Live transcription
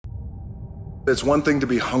It's one thing to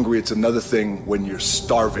be hungry, it's another thing when you're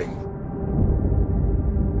starving.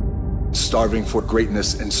 Starving for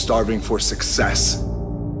greatness and starving for success.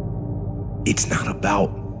 It's not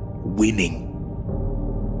about winning.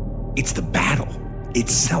 It's the battle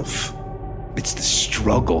itself. It's the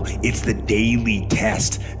struggle. It's the daily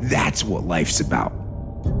test. That's what life's about.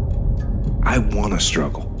 I want to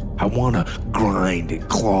struggle. I want to grind and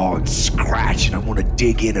claw and scratch, and I want to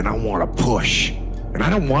dig in and I want to push. And I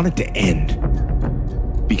don't want it to end,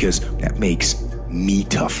 because that makes me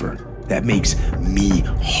tougher. That makes me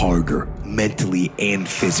harder, mentally and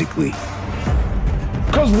physically.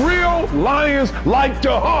 Because real lions like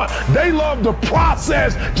to hunt. They love the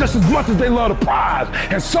process just as much as they love the prize.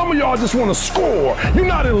 And some of y'all just want to score. You're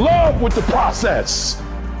not in love with the process.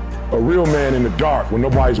 A real man in the dark, when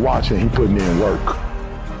nobody's watching, he putting in work.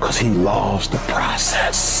 Because he loves the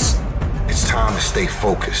process. It's time to stay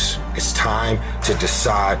focused. It's time to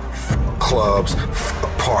decide clubs,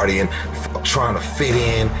 partying, trying to fit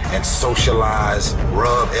in and socialize,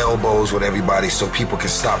 rub elbows with everybody so people can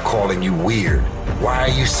stop calling you weird. Why are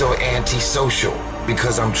you so antisocial?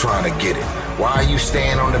 Because I'm trying to get it. Why are you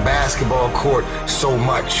staying on the basketball court so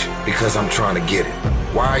much? Because I'm trying to get it.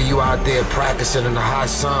 Why are you out there practicing in the hot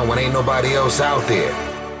sun when ain't nobody else out there?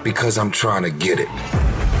 Because I'm trying to get it.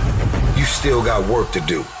 You still got work to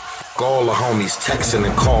do. All the homies texting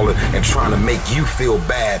and calling and trying to make you feel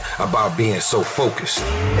bad about being so focused.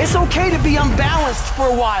 It's okay to be unbalanced for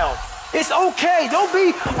a while. It's okay. Don't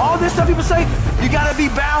be all this stuff people say. You gotta be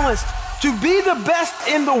balanced. To be the best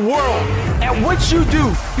in the world at what you do,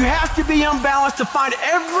 you have to be unbalanced to find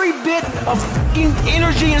every bit of fucking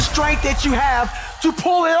energy and strength that you have to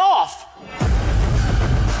pull it off.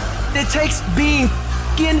 It takes being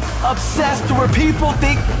fucking obsessed to where people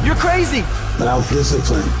think you're crazy. Without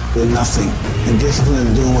discipline, you're nothing. And discipline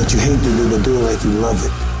is doing what you hate to do, but do it like you love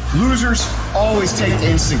it. Losers always take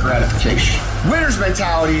instant gratification. Winner's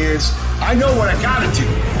mentality is, I know what I gotta do,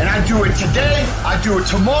 and I do it today, I do it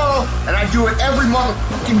tomorrow, and I do it every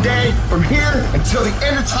motherfucking day from here until the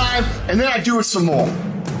end of time, and then I do it some more.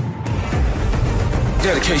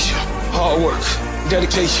 Dedication, hard work,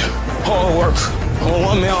 dedication, hard work. I'm a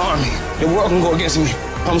one-man army. The world can go against me.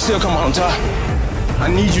 I'm still come out on top. I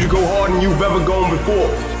need you to go harder than you've ever gone before.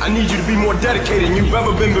 I need you to be more dedicated than you've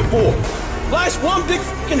ever been before. Life's one big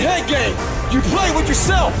fucking head game. You play with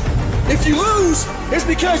yourself. If you lose, it's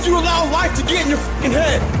because you allow life to get in your fucking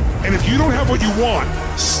head. And if you don't have what you want,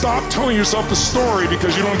 stop telling yourself the story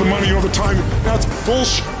because you don't have the money, you don't have the time. That's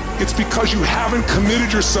bullshit. It's because you haven't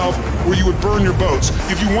committed yourself where you would burn your boats.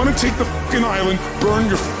 If you want to take the fucking island, burn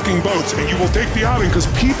your fucking boats, and you will take the island, because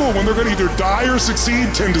people, when they're going to either die or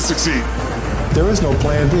succeed, tend to succeed. There is no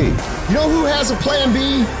plan B. You know who has a plan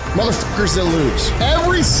B? Motherfuckers that lose.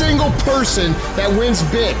 Every single person that wins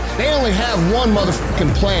big, they only have one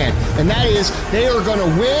motherfucking plan, and that is they are gonna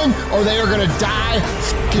win or they are gonna die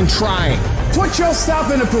fucking trying. Put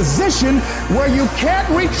yourself in a position where you can't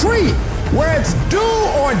retreat, where it's do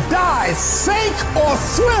or die, sink or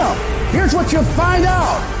swim. Here's what you'll find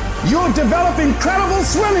out. You'll develop incredible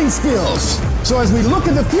swimming skills. So as we look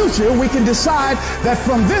at the future, we can decide that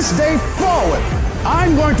from this day forward,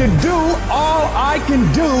 I'm going to do all I can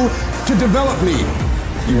do to develop me.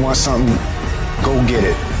 You want something, go get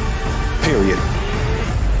it. Period.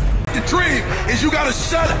 The dream is you gotta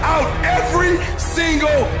shut out every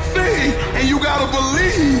single thing, and you gotta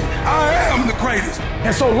believe I am the greatest.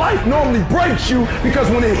 And so life normally breaks you because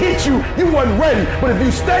when it hits you, you wasn't ready. But if you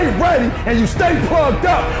stay ready and you stay plugged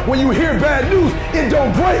up, when you hear bad news, it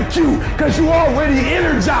don't break you because you already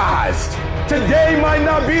energized. Today might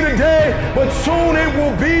not be the day, but soon it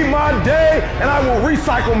will be my day, and I will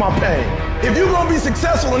recycle my pain. If you're gonna be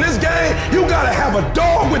successful in this game, you gotta have a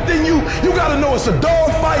dog within you. You gotta know it's a dog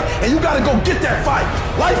fight, and you gotta go get that fight.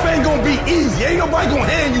 Life ain't gonna be easy. Ain't nobody gonna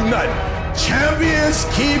hand you nothing. Champions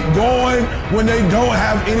keep going when they don't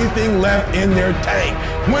have anything left in their tank.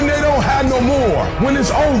 When they don't have no more. When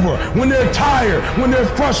it's over. When they're tired. When they're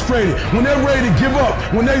frustrated. When they're ready to give up.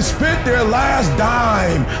 When they spent their last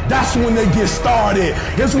dime. That's when they get started.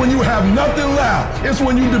 It's when you have nothing left. It's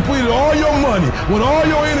when you depleted all your money. When all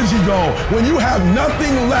your energy gone. When you have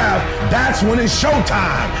nothing left, that's when it's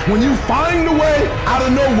showtime. When you find a way out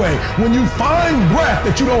of no way. When you find breath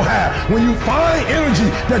that you don't have. When you find energy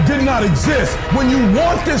that did not exist. When you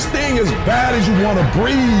want this thing as bad as you want to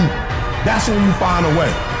breathe, that's when you find a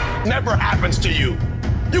way. Never happens to you.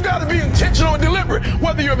 You got to be intentional and deliberate,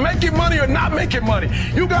 whether you're making money or not making money.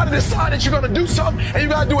 You got to decide that you're going to do something, and you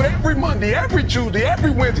got to do it every Monday, every Tuesday,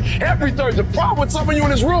 every Wednesday, every Thursday. The problem with some of you in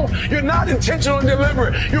this room, you're not intentional and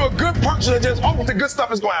deliberate. You're a good person that just hopes the good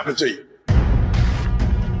stuff is going to happen to you.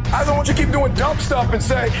 I I don't want you to keep doing dumb stuff and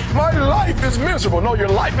say, my life is miserable. No, your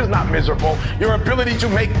life is not miserable. Your ability to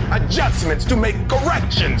make adjustments, to make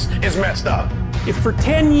corrections is messed up. If for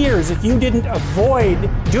 10 years, if you didn't avoid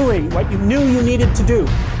doing what you knew you needed to do,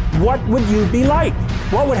 what would you be like?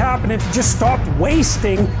 What would happen if you just stopped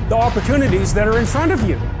wasting the opportunities that are in front of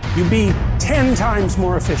you? You'd be 10 times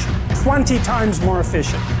more efficient, 20 times more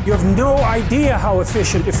efficient. You have no idea how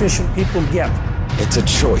efficient people get. It's a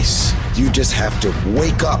choice. You just have to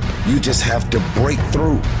wake up. You just have to break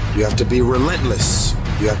through. You have to be relentless.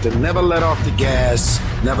 You have to never let off the gas,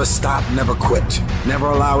 never stop, never quit. Never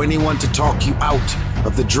allow anyone to talk you out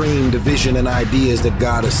of the dream, the vision, and ideas that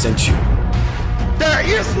God has sent you.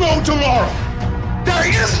 There is no tomorrow. There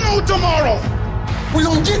is no tomorrow. We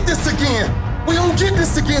don't get this again. We don't get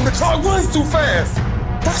this again. The clock runs too fast.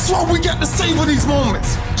 That's why we got to savor these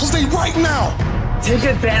moments, because they right now. Take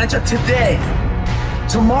advantage of today.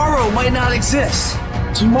 Tomorrow might not exist.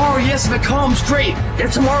 Tomorrow, yes, if it comes, great.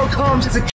 If tomorrow comes, it's a